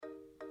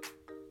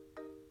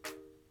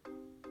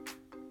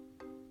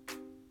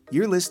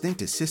You're listening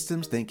to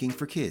Systems Thinking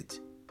for Kids,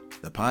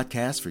 the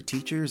podcast for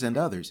teachers and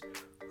others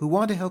who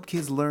want to help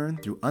kids learn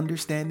through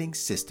understanding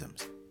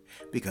systems,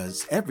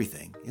 because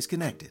everything is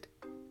connected.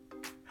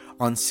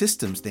 On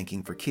Systems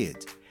Thinking for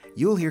Kids,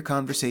 you'll hear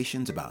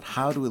conversations about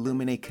how to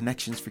illuminate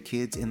connections for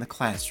kids in the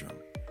classroom,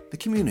 the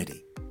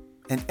community,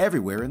 and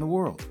everywhere in the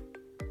world.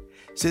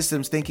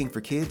 Systems Thinking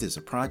for Kids is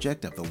a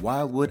project of the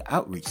Wildwood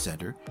Outreach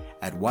Center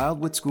at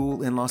Lovett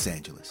School in Los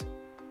Angeles.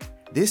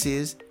 This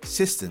is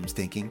Systems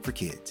Thinking for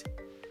Kids.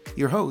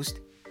 Your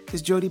host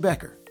is Jody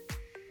Becker.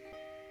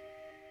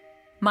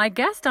 My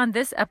guest on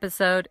this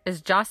episode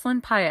is Jocelyn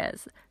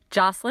Paez.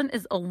 Jocelyn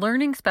is a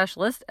learning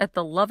specialist at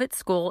the Lovett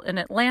School in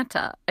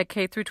Atlanta, a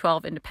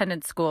K-12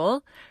 independent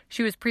school.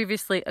 She was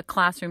previously a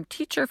classroom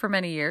teacher for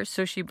many years,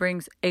 so she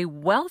brings a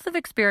wealth of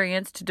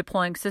experience to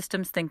deploying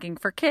systems thinking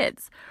for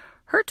kids.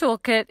 Her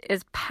toolkit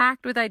is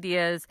packed with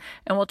ideas,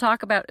 and we'll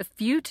talk about a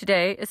few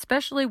today,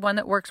 especially one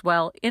that works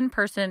well in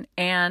person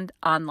and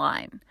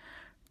online.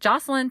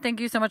 Jocelyn,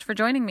 thank you so much for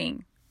joining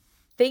me.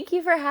 Thank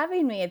you for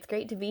having me. It's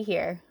great to be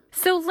here.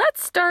 So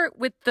let's start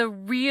with the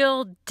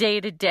real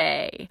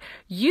day-to-day.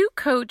 You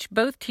coach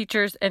both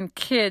teachers and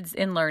kids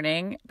in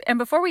learning. And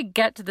before we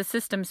get to the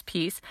systems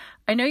piece,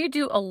 I know you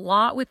do a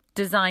lot with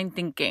design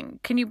thinking.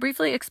 Can you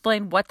briefly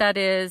explain what that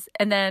is?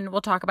 And then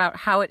we'll talk about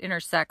how it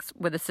intersects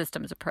with a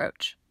systems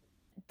approach.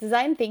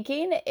 Design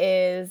thinking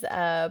is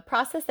a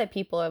process that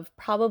people have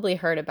probably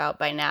heard about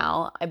by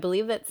now. I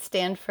believe that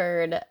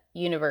Stanford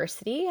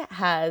University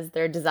has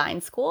their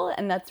design school,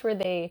 and that's where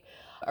they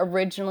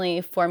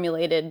originally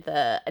formulated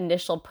the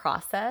initial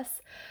process.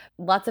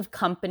 Lots of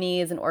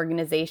companies and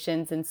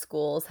organizations and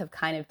schools have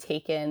kind of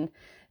taken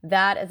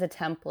that as a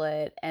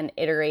template and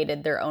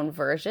iterated their own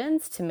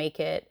versions to make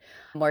it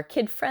more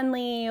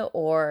kid-friendly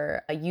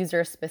or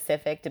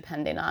user-specific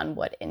depending on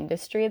what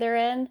industry they're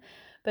in.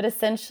 But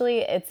essentially,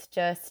 it's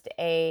just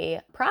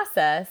a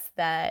process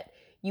that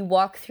you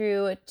walk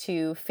through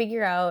to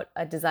figure out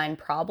a design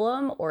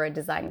problem or a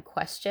design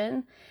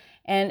question.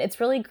 And it's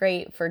really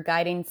great for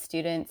guiding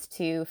students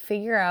to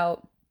figure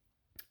out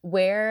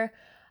where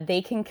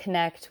they can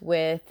connect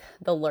with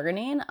the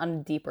learning on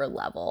a deeper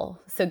level.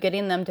 So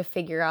getting them to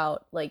figure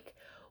out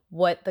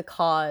what the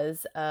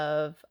cause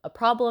of a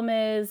problem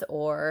is,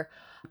 or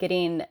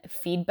getting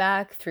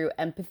feedback through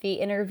empathy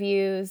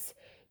interviews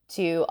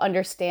to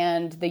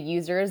understand the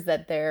users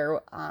that they're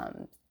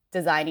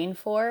designing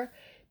for,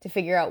 to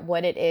figure out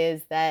what it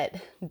is that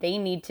they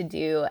need to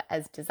do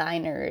as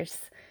designers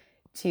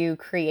to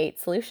create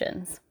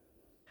solutions.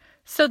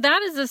 So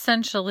that is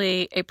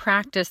essentially a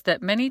practice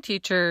that many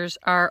teachers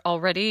are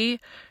already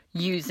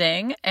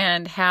using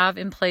and have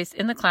in place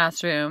in the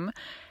classroom.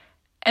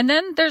 And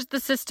then there's the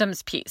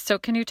systems piece. So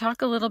can you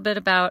talk a little bit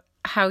about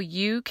how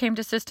you came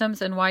to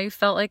systems and why you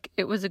felt like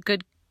it was a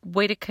good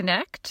way to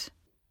connect?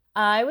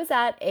 I was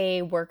at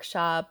a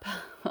workshop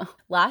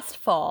last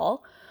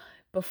fall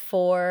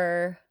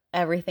before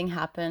everything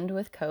happened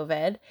with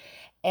COVID,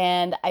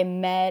 and I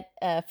met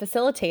a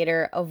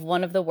facilitator of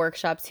one of the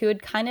workshops who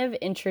had kind of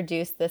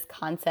introduced this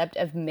concept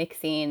of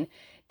mixing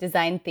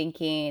design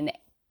thinking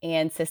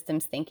and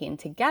systems thinking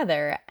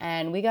together.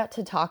 And we got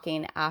to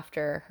talking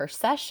after her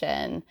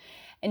session,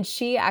 and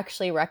she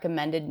actually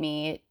recommended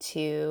me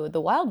to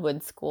the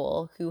Wildwood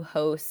School, who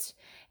hosts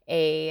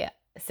a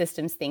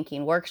systems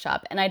thinking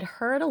workshop. And I'd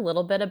heard a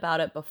little bit about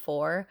it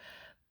before,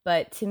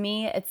 but to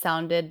me, it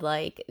sounded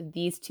like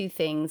these two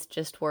things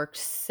just worked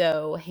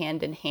so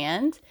hand in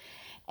hand.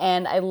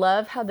 And I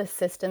love how the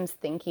systems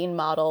thinking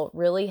model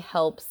really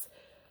helps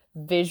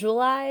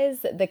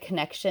visualize the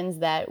connections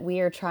that we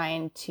are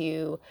trying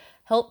to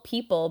help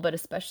people, but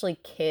especially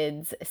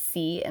kids,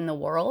 see in the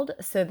world,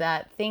 so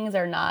that things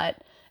are not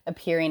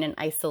appearing in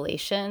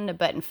isolation,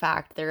 but in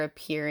fact, they're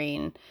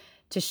appearing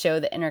to show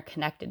the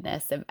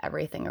interconnectedness of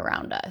everything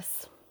around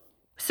us.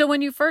 So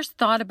when you first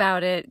thought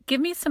about it, give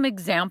me some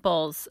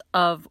examples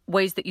of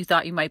ways that you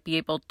thought you might be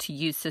able to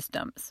use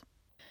systems.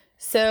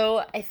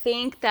 So I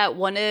think that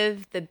one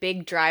of the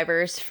big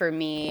drivers for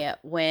me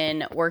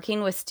when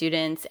working with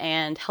students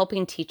and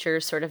helping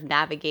teachers sort of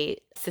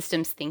navigate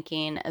systems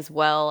thinking as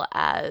well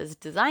as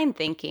design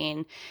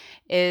thinking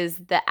is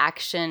the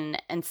action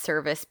and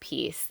service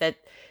piece that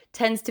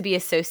tends to be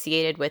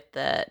associated with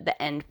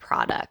the end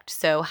product.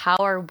 So how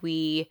are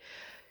we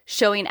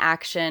showing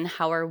action?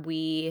 How are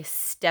we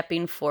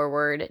stepping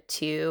forward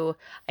to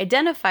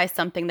identify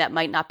something that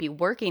might not be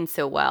working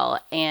so well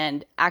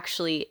and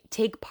actually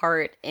take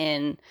part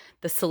in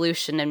the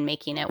solution and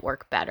making it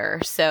work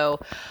better? So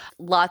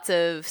lots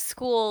of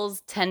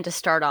schools tend to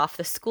start off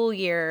the school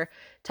year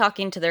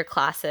talking to their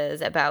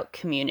classes about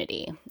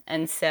community.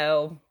 And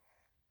so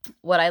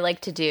what I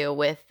like to do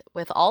with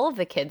all of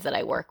the kids that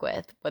I work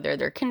with, whether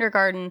they're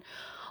kindergarten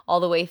all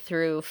the way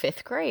through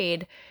fifth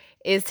grade,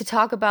 is to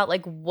talk about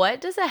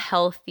what does a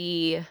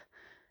healthy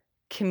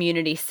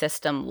community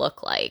system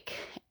look like?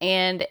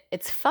 And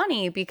it's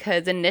funny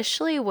because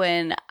initially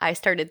when I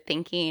started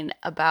thinking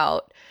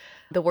about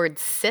the word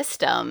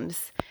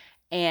systems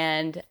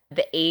and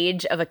the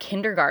age of a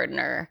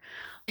kindergartner,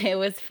 It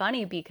was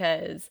funny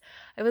because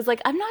I was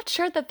like, I'm not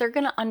sure that they're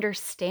going to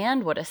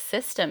understand what a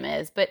system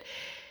is. But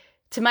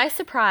to my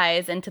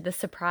surprise, and to the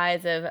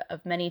surprise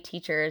of many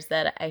teachers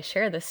that I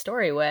share this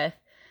story with,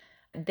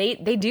 they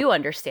do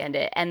understand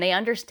it, and they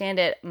understand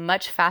it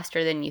much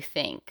faster than you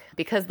think.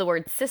 Because the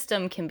word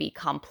system can be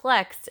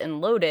complex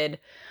and loaded,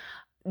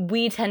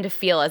 we tend to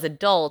feel as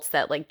adults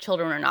that like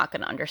children are not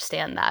going to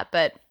understand that.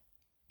 But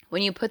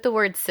when you put the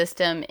word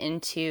system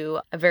into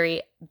a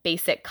very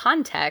basic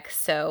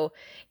context, so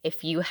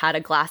if you had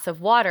a glass of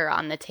water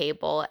on the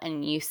table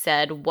and you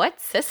said, what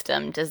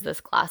system does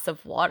this glass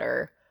of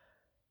water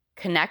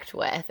connect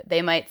with?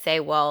 They might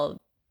say,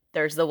 well,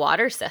 there's the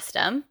water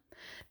system.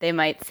 They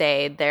might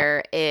say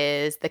there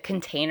is the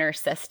container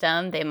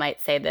system. They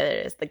might say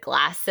there is the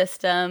glass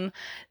system.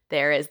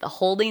 There is the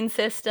holding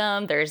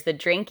system. There's the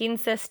drinking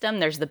system.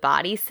 There's the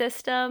body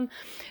system.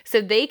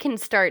 So they can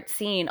start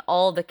seeing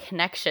all the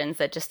connections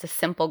that just a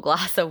simple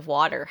glass of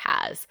water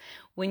has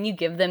when you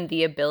give them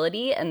the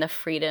ability and the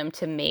freedom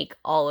to make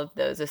all of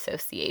those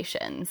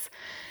associations.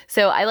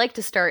 So I like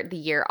to start the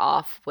year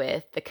off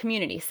with the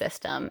community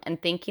system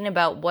and thinking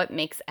about what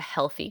makes a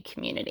healthy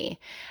community.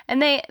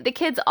 And the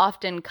kids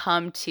often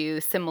come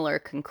to similar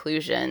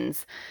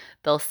conclusions.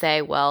 They'll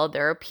say, well,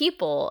 there are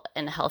people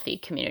in a healthy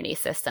community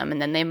system,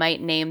 and then they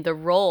might name the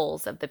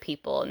roles of the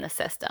people in the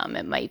system.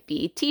 It might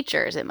be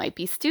teachers, it might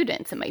be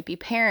students, it might be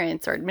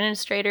parents or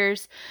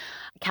administrators,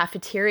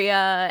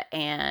 cafeteria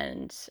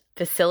and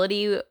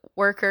facility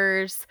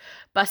workers,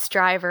 bus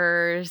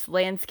drivers,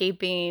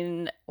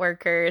 landscaping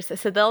workers.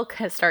 So they'll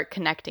start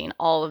connecting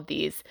all of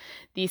these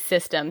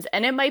systems.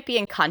 And it might be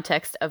in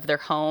context of their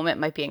home, it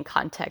might be in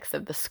context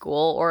of the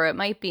school, or it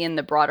might be in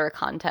the broader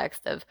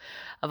context of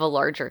a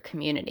larger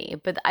community.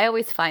 But I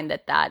always find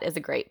that is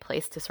a great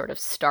place to sort of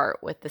start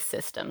with the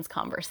systems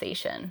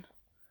conversation.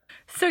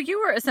 So you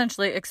were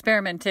essentially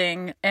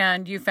experimenting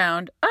and you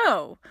found,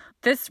 oh,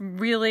 this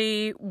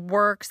really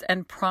works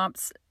and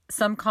prompts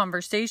some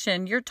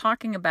conversation. You're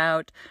talking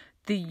about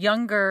the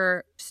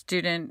younger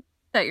student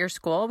at your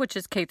school, which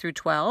is K through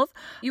 12.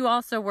 You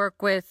also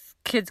work with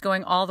kids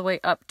going all the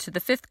way up to the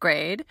 5th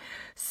grade.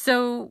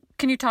 So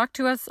can you talk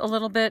to us a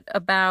little bit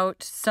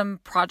about some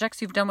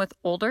projects you've done with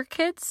older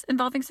kids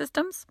involving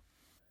systems?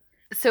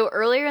 So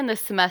earlier in the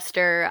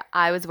semester,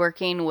 I was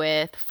working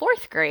with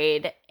 4th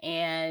grade,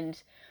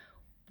 and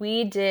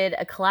we did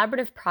a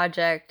collaborative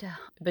project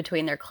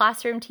between their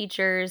classroom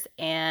teachers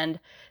and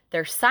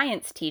their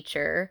science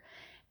teacher,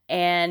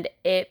 and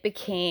it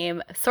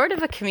became sort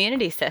of a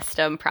community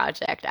system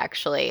project,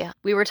 actually.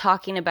 We were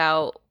talking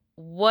about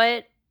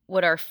what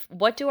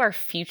do our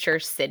future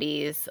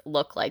cities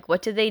look like?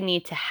 What do they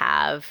need to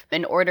have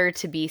in order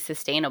to be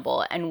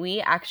sustainable? And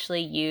we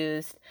actually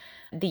used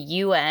the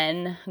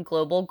UN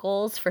global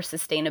goals for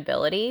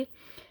sustainability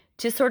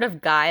to sort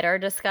of guide our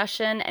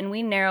discussion. And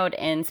we narrowed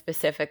in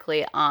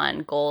specifically on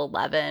goal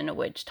 11,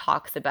 which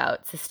talks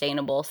about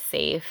sustainable,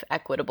 safe,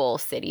 equitable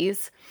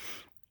cities.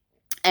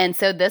 And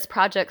so this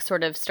project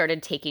sort of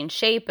started taking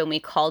shape, and we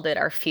called it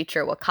our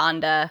Future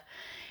Wakanda.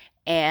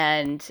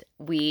 And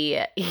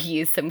we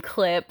used some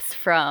clips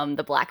from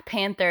the Black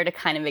Panther to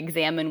kind of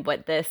examine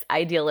what this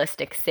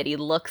idealistic city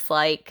looks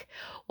like.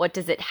 What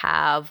does it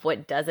have?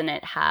 What doesn't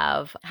it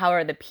have? How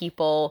are the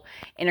people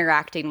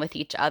interacting with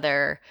each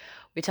other?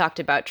 We talked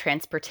about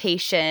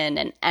transportation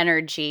and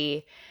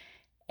energy,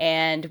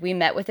 and we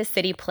met with a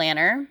city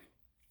planner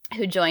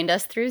who joined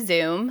us through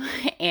Zoom,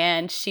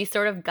 and she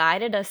sort of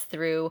guided us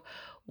through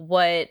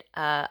what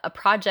a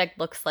project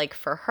looks like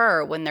for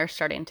her when they're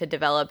starting to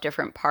develop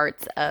different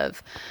parts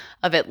of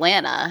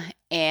Atlanta.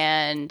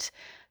 And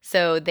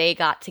so they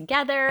got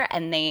together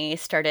and they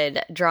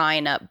started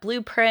drawing up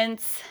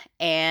blueprints,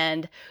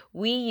 and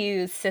we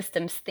used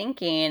systems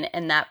thinking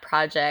in that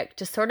project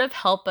to sort of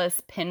help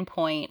us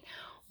pinpoint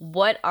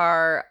what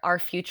our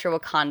future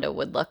Wakanda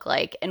would look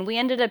like. And we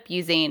ended up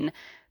using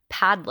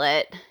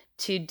Padlet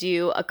to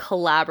do a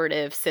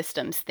collaborative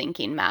systems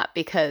thinking map,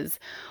 because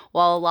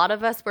while a lot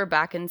of us were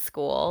back in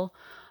school,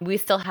 we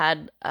still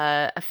had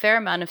a fair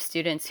amount of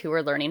students who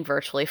were learning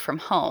virtually from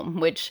home,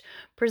 which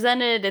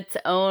presented its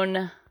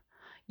own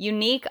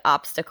unique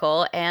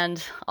obstacle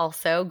and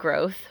also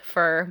growth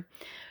for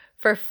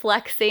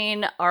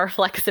flexing our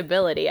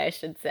flexibility, I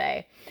should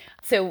say.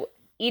 So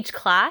each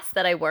class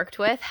that I worked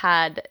with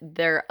had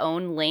their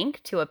own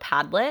link to a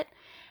Padlet.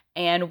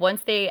 And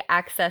once they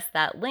accessed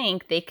that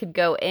link, they could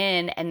go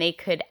in and they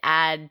could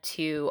add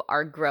to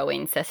our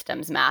growing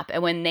systems map.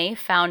 And when they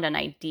found an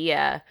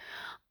idea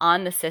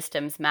on the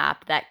systems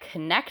map that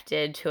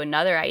connected to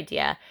another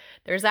idea,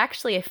 there's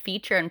actually a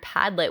feature in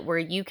Padlet where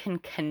you can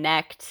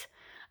connect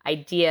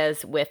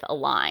ideas with a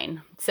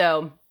line.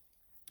 So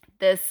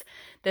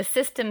the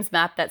systems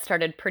map that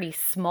started pretty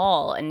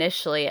small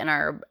initially in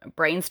our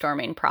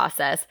brainstorming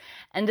process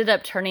ended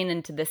up turning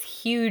into this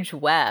huge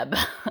web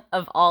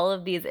of all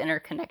of these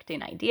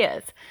interconnecting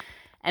ideas.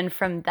 And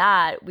from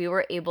that, we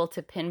were able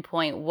to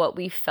pinpoint what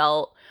we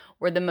felt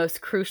were the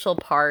most crucial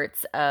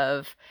parts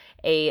of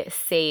a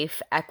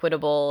safe,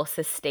 equitable,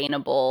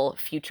 sustainable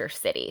future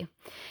city.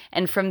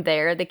 And from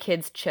there, the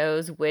kids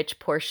chose which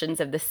portions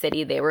of the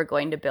city they were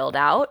going to build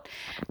out.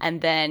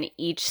 And then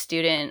each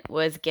student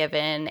was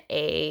given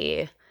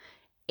a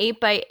 8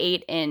 by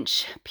 8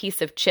 inch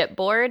piece of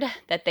chipboard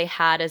that they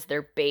had as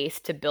their base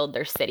to build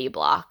their city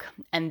block.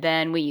 And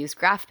then we used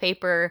graph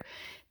paper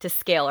to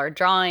scale our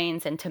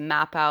drawings and to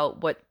map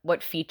out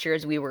what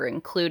features we were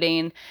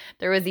including.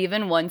 There was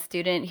even one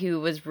student who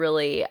was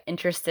really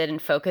interested in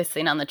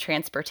focusing on the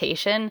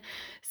transportation.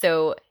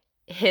 So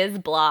his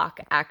block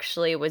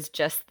actually was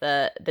just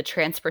the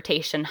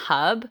transportation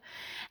hub.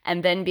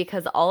 And then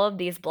because all of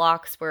these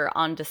blocks were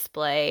on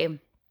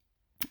display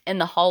in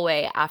the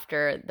hallway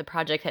after the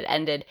project had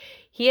ended,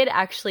 he had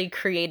actually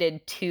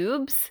created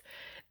tubes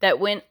that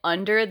went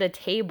under the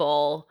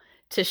table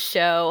to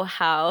show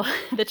how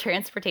the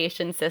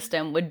transportation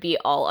system would be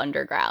all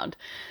underground.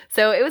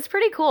 So it was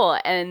pretty cool.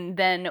 And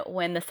then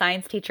when the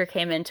science teacher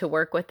came in to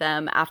work with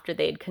them after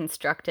they'd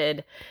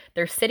constructed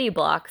their city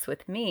blocks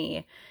with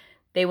me,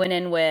 they went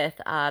in with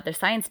their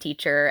science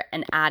teacher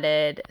and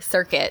added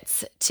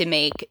circuits to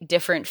make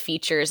different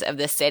features of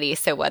the city.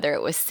 So whether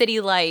it was city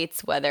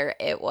lights, whether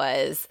it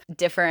was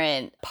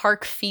different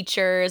park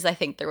features, I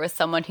think there was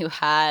someone who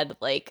had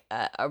like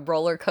a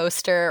roller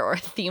coaster or a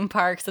theme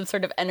park, some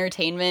sort of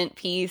entertainment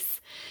piece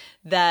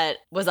that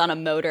was on a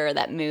motor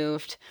that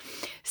moved.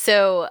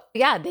 So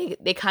yeah,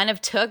 they kind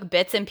of took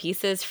bits and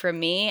pieces from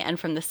me and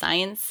from the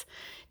science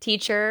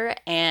teacher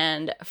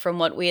and from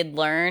what we had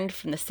learned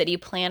from the city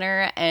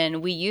planner,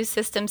 and we used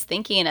systems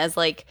thinking as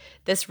like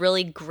this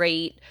really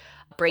great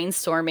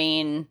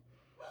brainstorming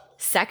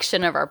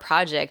section of our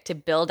project to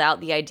build out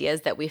the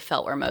ideas that we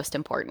felt were most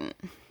important.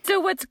 So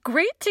what's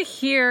great to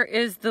hear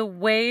is the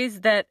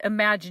ways that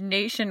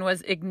imagination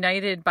was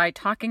ignited by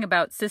talking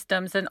about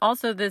systems, and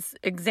also this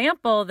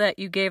example that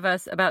you gave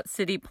us about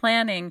city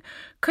planning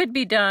could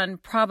be done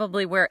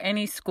probably where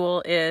any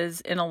school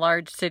is in a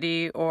large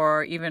city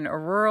or even a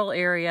rural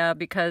area,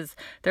 because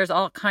there's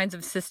all kinds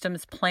of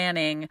systems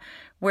planning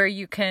where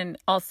you can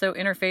also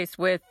interface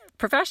with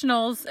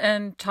professionals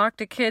and talk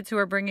to kids who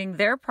are bringing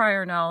their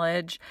prior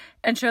knowledge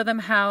and show them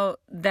how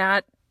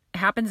that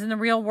happens in the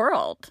real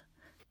world.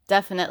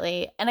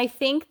 Definitely. And I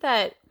think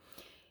that,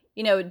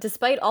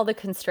 despite all the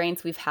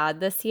constraints we've had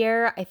this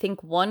year, I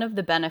think one of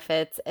the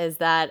benefits is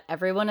that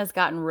everyone has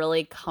gotten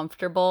really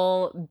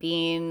comfortable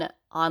being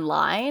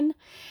online.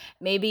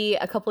 Maybe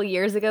a couple of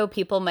years ago,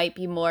 people might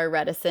be more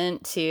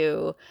reticent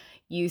to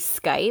use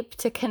Skype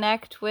to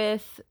connect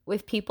with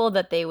people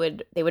that they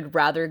would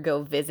rather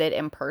go visit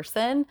in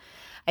person.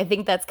 I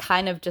think that's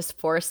kind of just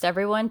forced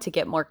everyone to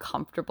get more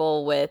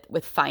comfortable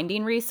with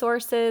finding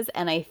resources.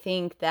 And I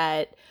think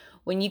that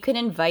when you can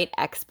invite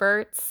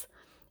experts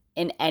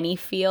in any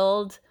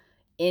field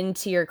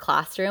into your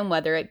classroom,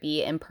 whether it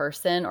be in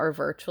person or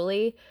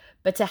virtually,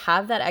 but to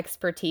have that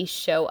expertise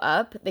show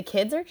up, the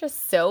kids are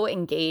just so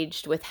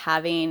engaged with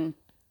having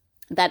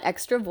that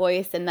extra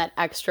voice and that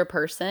extra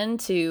person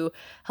to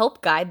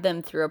help guide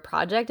them through a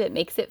project. It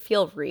makes it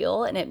feel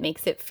real and it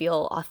makes it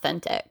feel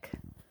authentic.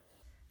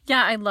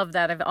 Yeah, I love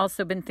that. I've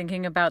also been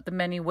thinking about the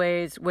many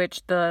ways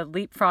which the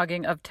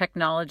leapfrogging of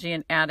technology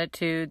and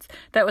attitudes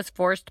that was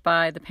forced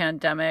by the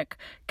pandemic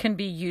can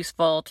be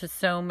useful to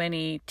so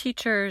many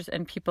teachers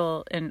and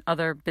people in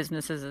other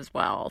businesses as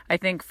well. I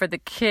think for the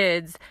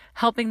kids,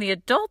 helping the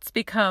adults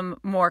become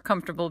more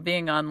comfortable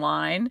being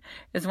online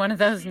is one of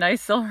those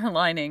nice silver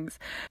linings.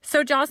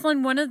 So,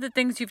 Jocelyn, one of the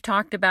things you've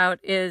talked about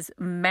is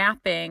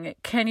mapping.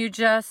 Can you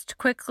just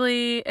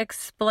quickly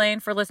explain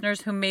for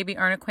listeners who maybe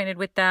aren't acquainted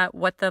with that,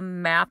 what the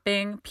mapping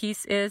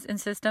piece is in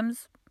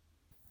systems?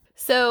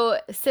 So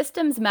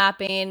systems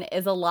mapping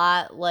is a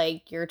lot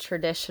like your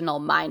traditional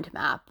mind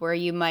map, where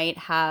you might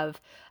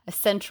have a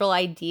central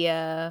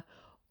idea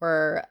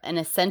or an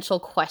essential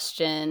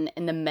question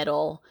in the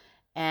middle,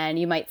 and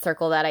you might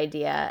circle that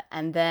idea.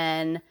 And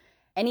then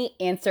any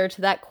answer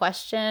to that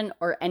question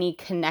or any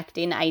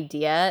connecting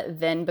idea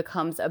then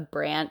becomes a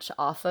branch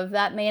off of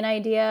that main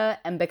idea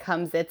and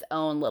becomes its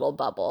own little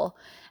bubble.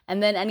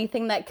 And then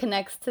anything that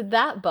connects to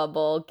that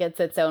bubble gets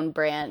its own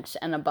branch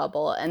and a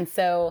bubble. And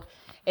so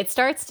it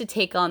starts to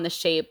take on the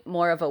shape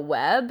more of a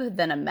web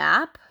than a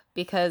map,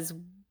 because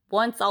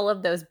once all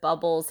of those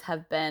bubbles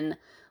have been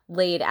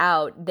laid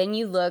out, then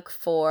you look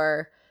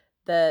for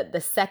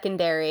the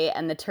secondary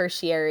and the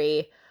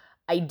tertiary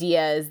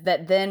ideas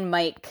that then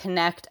might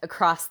connect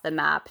across the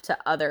map to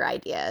other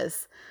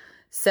ideas.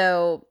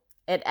 So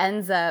it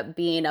ends up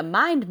being a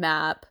mind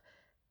map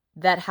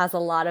that has a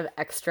lot of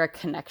extra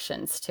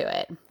connections to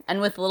it.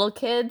 And with little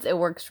kids, it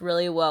works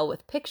really well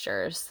with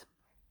pictures.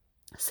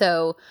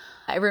 So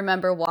I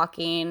remember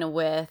walking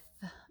with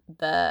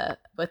the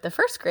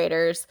first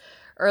graders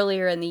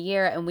earlier in the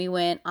year, and we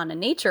went on a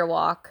nature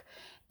walk,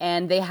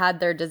 and they had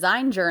their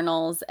design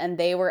journals, and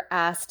they were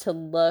asked to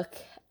look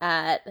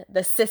at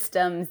the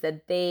systems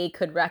that they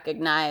could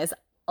recognize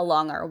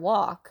along our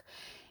walk.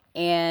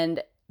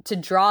 And to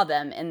draw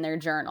them in their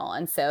journal.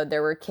 And so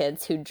there were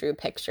kids who drew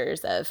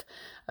pictures of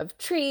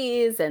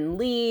trees and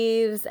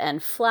leaves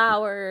and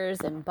flowers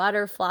and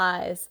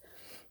butterflies.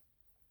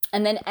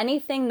 And then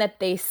anything that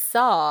they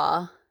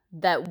saw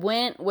that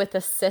went with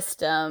a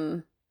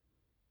system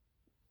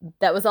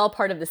that was all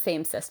part of the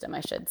same system,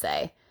 I should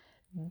say,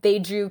 they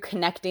drew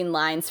connecting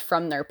lines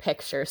from their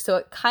picture. So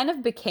it kind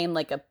of became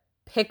like a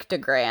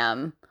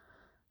pictogram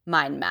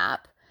mind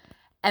map.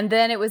 And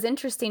then it was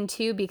interesting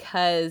too,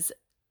 because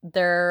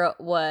there's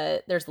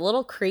a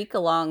little creek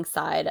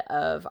alongside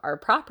of our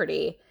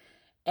property,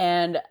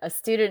 and a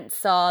student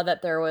saw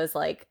that there was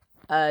like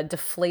a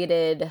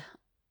deflated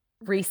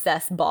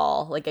recess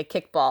ball, like a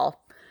kickball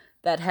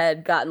that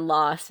had gotten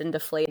lost and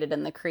deflated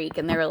in the creek.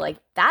 And they were like,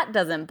 that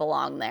doesn't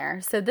belong there.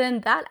 So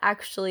then that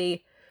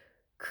actually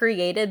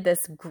created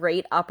this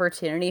great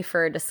opportunity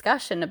for a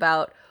discussion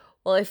about,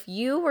 well, if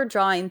you were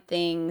drawing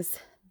things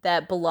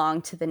that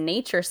belong to the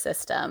nature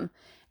system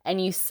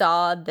and you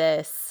saw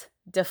this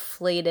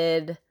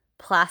deflated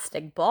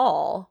plastic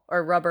ball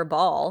or rubber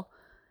ball,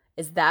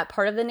 is that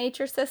part of the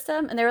nature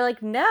system? And they were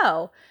like,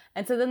 no.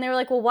 And so then they were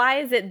like, well, why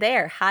is it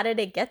there? How did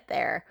it get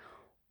there?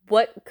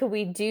 What could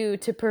we do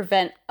to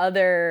prevent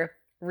other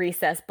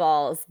recess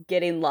balls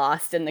getting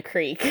lost in the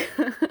creek?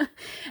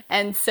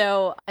 And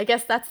so I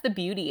guess that's the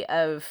beauty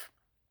of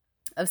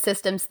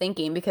systems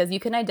thinking, because you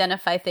can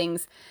identify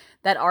things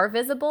that are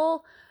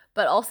visible,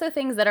 but also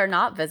things that are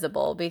not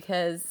visible,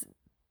 because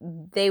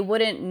they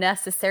wouldn't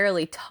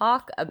necessarily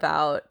talk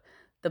about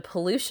the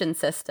pollution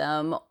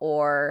system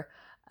or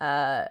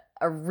a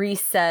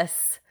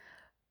recess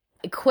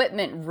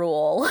equipment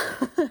rule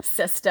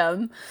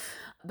system.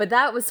 But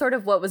that was sort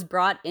of what was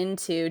brought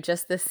into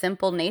just the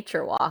simple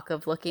nature walk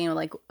of looking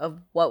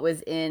of what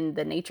was in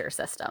the nature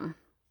system.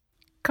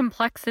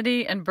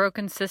 Complexity and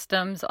broken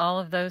systems, all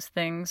of those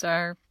things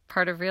are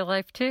part of real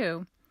life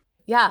too.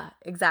 Yeah,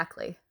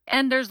 exactly.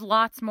 And there's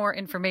lots more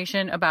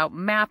information about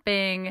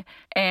mapping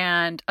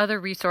and other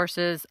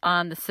resources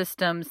on the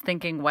Systems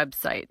Thinking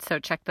website, so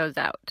check those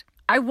out.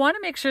 I want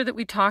to make sure that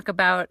we talk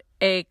about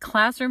a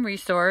classroom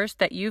resource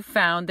that you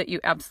found that you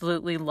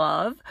absolutely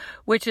love,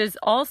 which is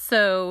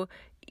also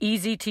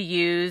easy to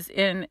use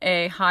in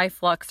a high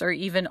flux or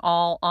even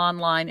all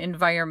online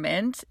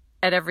environment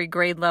at every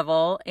grade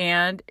level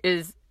and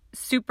is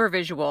super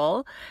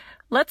visual.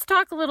 Let's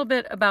talk a little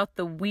bit about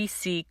the We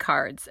See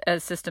cards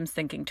as systems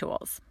thinking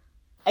tools.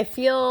 I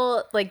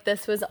feel like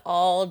this was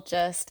all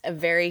just a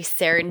very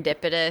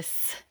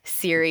serendipitous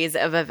series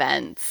of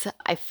events.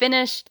 I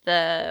finished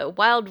the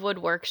Wildwood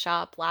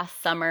workshop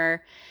last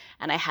summer,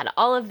 and I had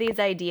all of these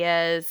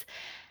ideas,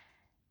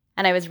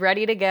 and I was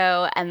ready to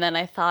go. And then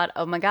I thought,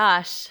 oh my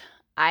gosh,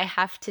 I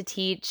have to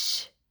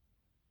teach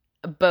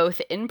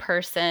both in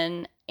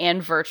person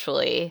and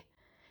virtually,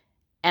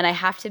 and I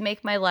have to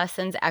make my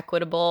lessons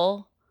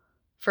equitable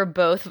for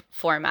both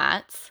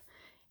formats.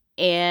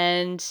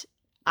 And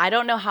I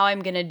don't know how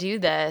I'm going to do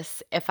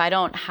this if I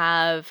don't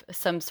have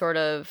some sort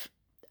of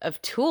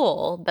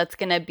tool that's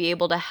going to be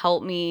able to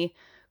help me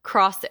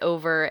cross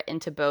over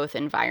into both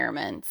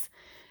environments.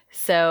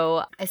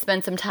 So I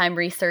spent some time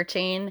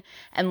researching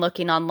and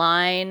looking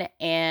online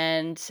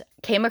and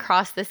came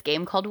across this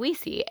game called We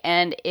See.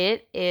 And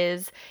it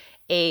is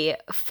a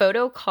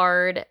photo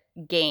card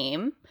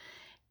game.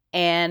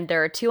 And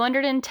there are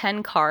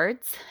 210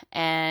 cards,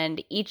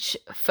 and each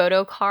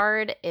photo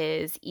card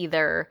is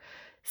either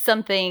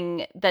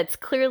something that's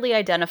clearly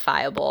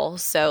identifiable,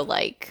 so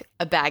like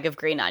a bag of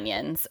green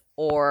onions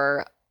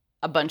or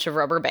a bunch of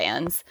rubber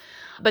bands.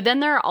 But then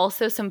there are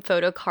also some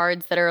photo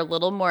cards that are a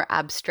little more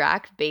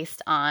abstract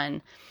based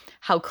on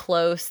how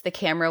close the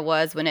camera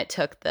was when it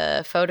took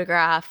the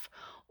photograph,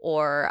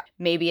 or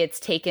maybe it's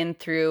taken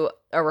through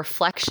a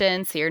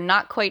reflection, so you're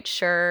not quite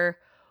sure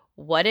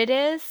what it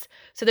is.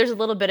 So there's a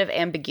little bit of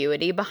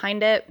ambiguity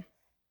behind it.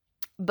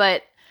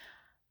 But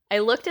I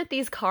looked at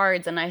these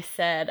cards and I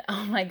said,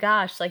 oh my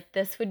gosh, like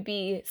this would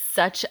be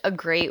such a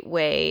great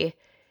way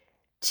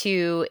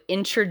to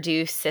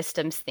introduce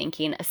systems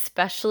thinking,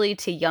 especially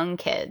to young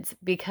kids,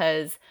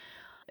 because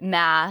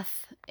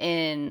math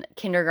in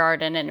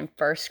kindergarten and in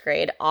first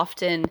grade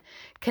often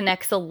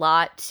connects a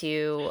lot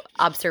to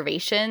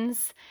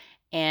observations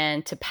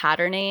and to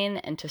patterning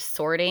and to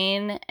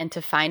sorting and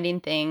to finding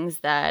things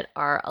that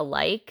are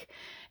alike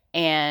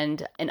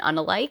and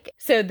unalike.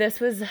 So this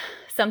was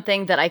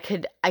something that I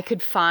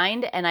could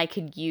find and I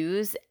could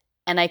use,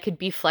 and I could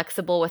be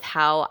flexible with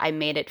how I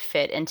made it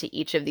fit into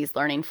each of these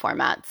learning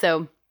formats.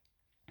 So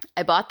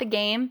I bought the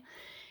game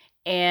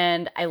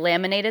and I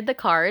laminated the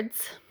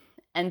cards.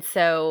 And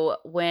so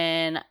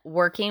when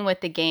working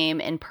with the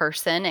game in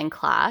person in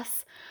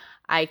class,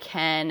 I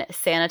can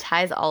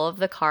sanitize all of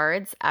the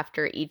cards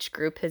after each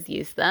group has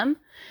used them.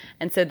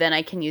 And so then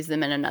I can use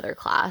them in another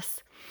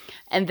class.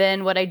 And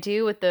then what I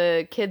do with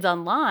the kids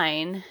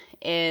online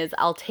is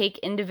I'll take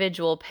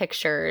individual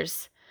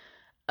pictures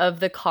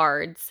of the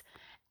cards,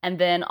 and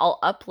then I'll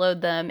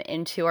upload them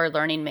into our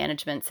learning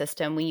management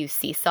system. We use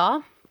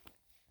Seesaw.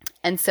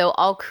 And so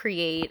I'll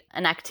create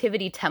an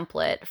activity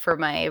template for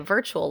my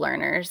virtual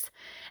learners.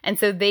 And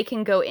so they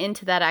can go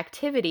into that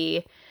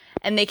activity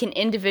and they can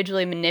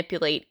individually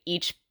manipulate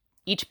each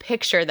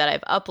picture that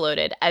I've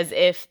uploaded as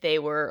if they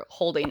were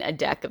holding a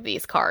deck of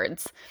these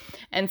cards.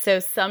 And so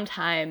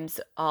sometimes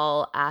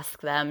I'll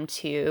ask them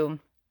to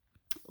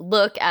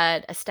look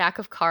at a stack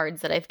of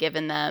cards that I've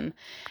given them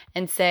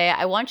and say,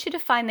 I want you to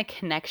find the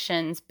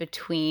connections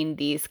between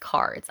these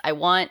cards. I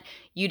want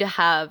you to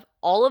have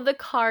all of the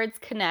cards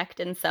connect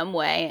in some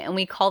way. And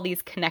we call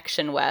these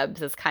connection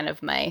webs, as kind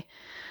of my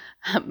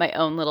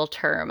own little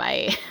term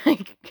I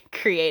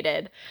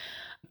created.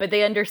 But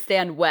they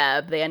understand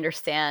web, they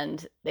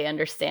understand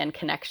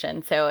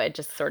connection. So it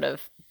just sort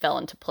of fell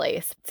into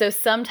place. So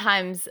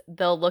sometimes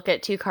they'll look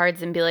at two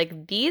cards and be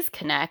like, these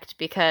connect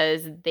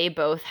because they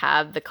both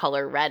have the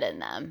color red in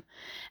them.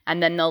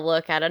 And then they'll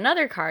look at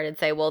another card and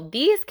say, well,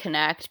 these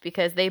connect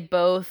because they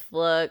both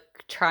look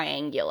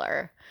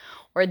triangular.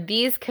 Or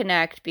these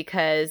connect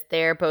because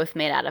they're both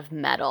made out of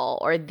metal,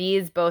 or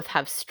these both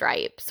have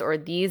stripes, or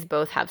these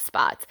both have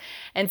spots.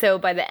 And so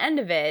by the end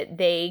of it,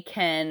 they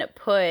can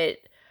put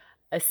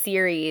a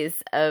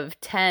series of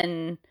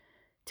 10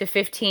 to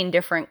 15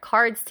 different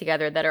cards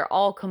together that are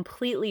all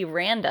completely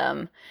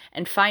random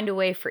and find a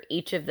way for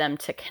each of them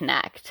to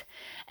connect.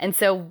 And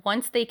so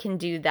once they can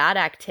do that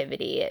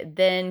activity,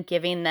 then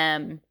giving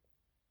them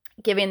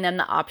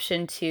the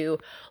option to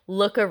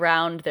look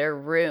around their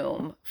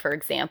room, for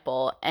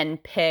example,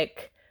 and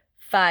pick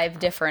 5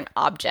 different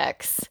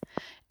objects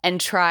and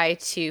try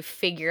to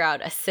figure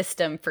out a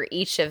system for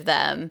each of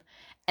them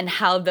and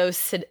how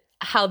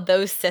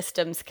those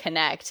systems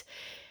connect.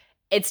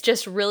 It's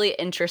just really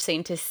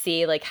interesting to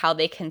see like how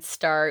they can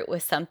start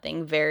with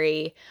something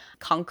very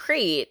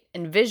concrete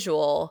and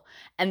visual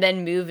and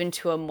then move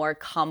into a more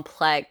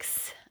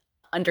complex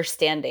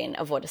understanding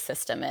of what a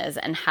system is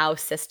and how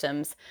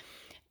systems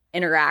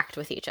interact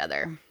with each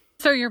other.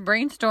 So your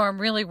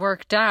brainstorm really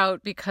worked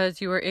out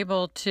because you were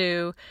able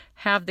to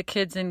have the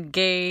kids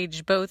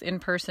engage both in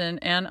person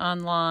and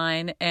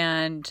online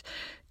and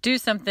do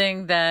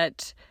something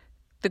that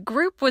the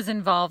group was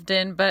involved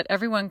in, but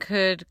everyone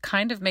could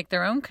kind of make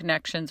their own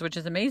connections, which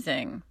is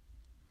amazing.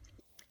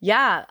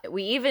 Yeah,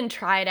 we even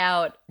tried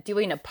out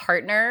doing a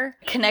partner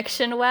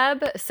connection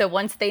web. So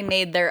once they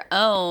made their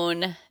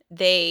own,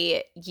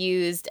 they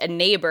used a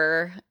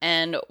neighbor,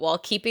 and while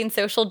keeping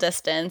social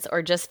distance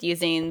or just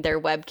using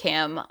their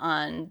webcam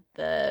on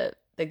the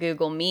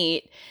Google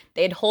Meet,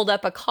 they'd hold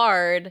up a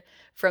card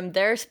from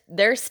their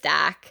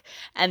stack,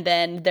 and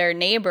then their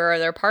neighbor or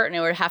their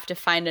partner would have to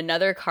find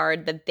another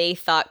card that they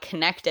thought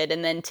connected,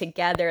 and then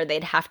together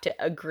they'd have to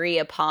agree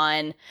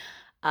upon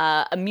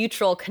a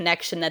mutual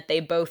connection that they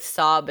both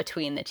saw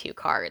between the two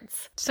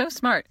cards. So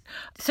smart.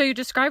 So you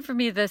described for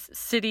me this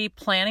city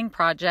planning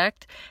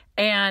project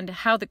and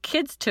how the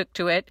kids took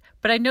to it,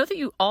 but I know that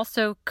you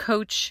also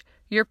coach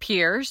your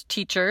peers,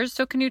 teachers.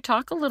 So can you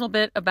talk a little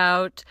bit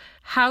about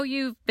how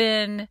you've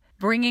been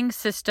bringing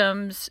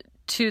systems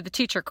to the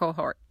teacher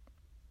cohort?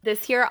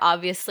 This year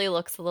obviously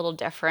looks a little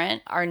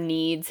different. Our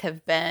needs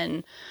have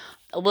been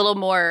a little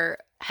more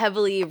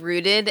heavily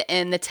rooted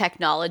in the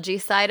technology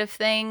side of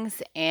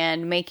things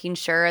and making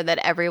sure that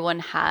everyone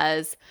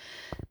has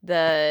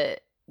the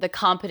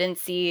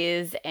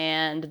competencies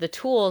and the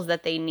tools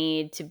that they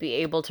need to be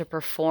able to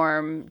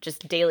perform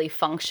just daily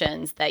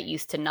functions that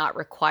used to not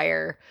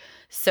require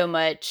so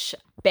much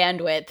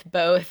bandwidth,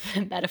 both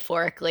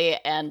metaphorically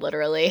and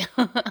literally.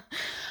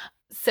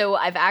 So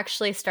I've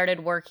actually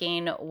started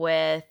working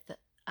with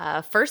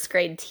a first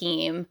grade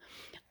team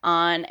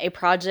on a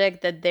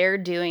project that they're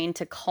doing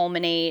to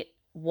culminate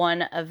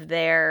one of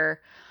their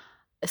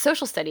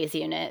social studies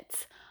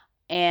units.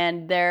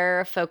 And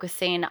they're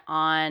focusing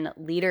on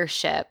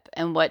leadership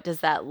and what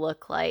does that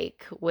look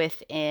like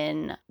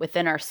within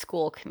our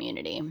school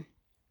community.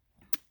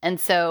 And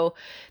so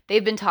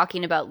they've been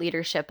talking about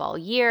leadership all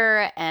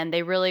year, and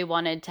they really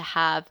wanted to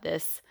have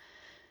this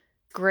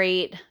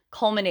great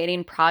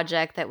culminating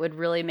project that would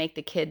really make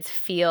the kids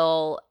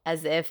feel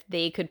as if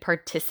they could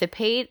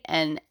participate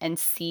and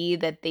see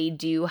that they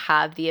do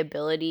have the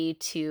ability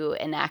to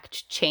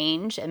enact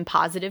change and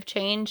positive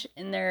change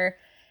in their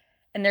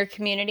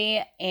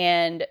community.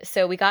 And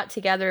so we got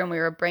together and we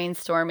were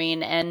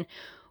brainstorming, and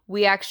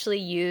we actually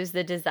used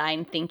the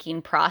design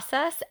thinking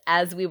process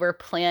as we were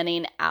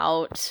planning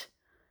out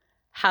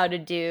how to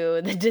do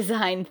the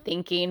design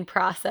thinking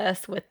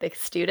process with the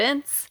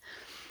students.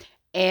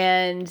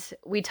 And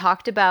we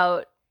talked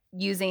about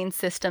using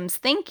systems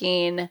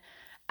thinking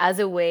as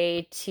a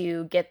way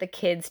to get the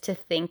kids to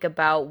think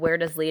about where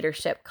does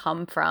leadership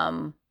come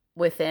from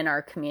within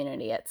our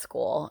community at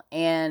school.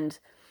 And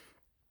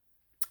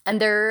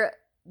there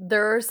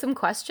are some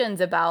questions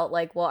about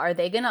like, well, are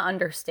they going to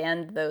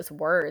understand those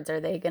words? Are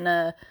they going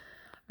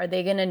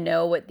to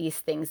know what these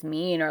things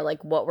mean, or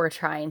like what we're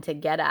trying to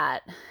get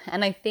at?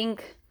 And I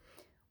think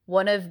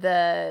one of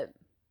the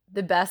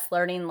best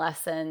learning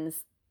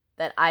lessons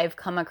that I've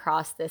come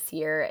across this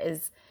year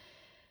is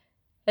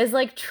is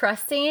like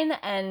trusting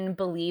and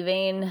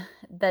believing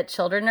that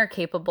children are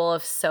capable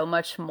of so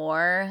much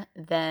more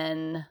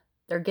than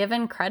they're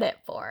given credit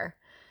for.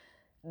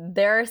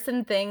 There are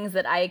some things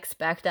that I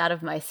expect out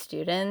of my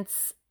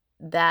students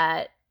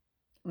that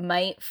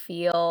might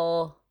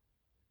feel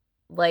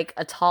like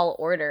a tall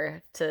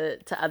order to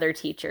other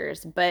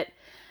teachers, but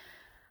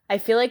I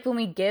feel like when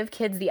we give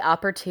kids the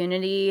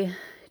opportunity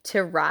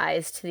to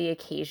rise to the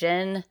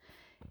occasion,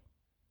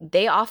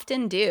 they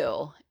often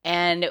do.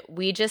 And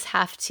we just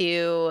have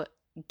to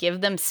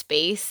give them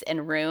space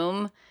and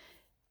room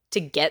to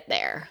get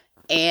there.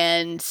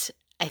 And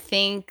I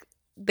think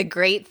the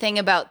great thing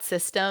about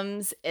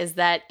systems is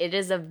that it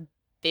is a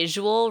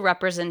visual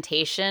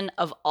representation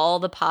of all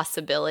the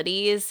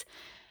possibilities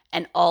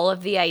and all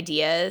of the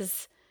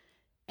ideas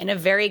in a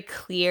very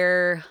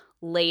clear,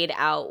 laid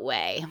out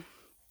way.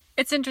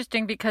 It's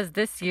interesting because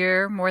this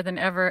year, more than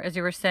ever, as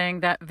you were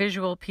saying, that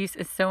visual piece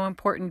is so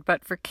important.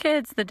 But for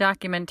kids, the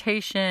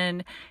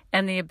documentation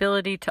and the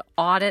ability to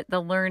audit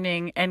the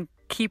learning and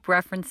keep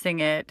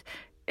referencing it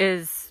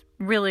is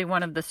really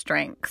one of the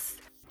strengths.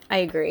 I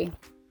agree.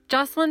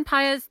 Jocelyn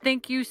Paez,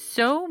 thank you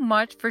so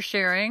much for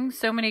sharing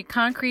so many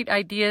concrete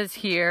ideas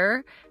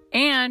here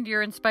and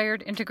your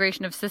inspired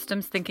integration of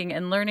systems thinking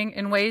and learning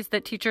in ways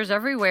that teachers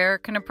everywhere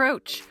can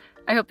approach.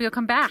 I hope you'll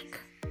come back.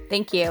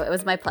 Thank you. It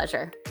was my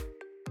pleasure.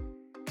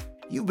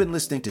 You've been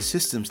listening to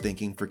Systems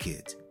Thinking for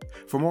Kids.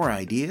 For more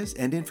ideas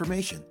and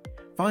information,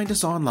 find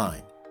us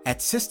online at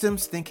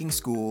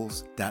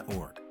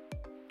systemsthinkingschools.org.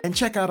 And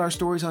check out our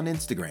stories on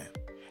Instagram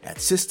at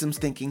Systems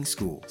Thinking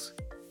Schools.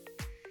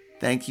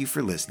 Thank you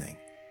for listening.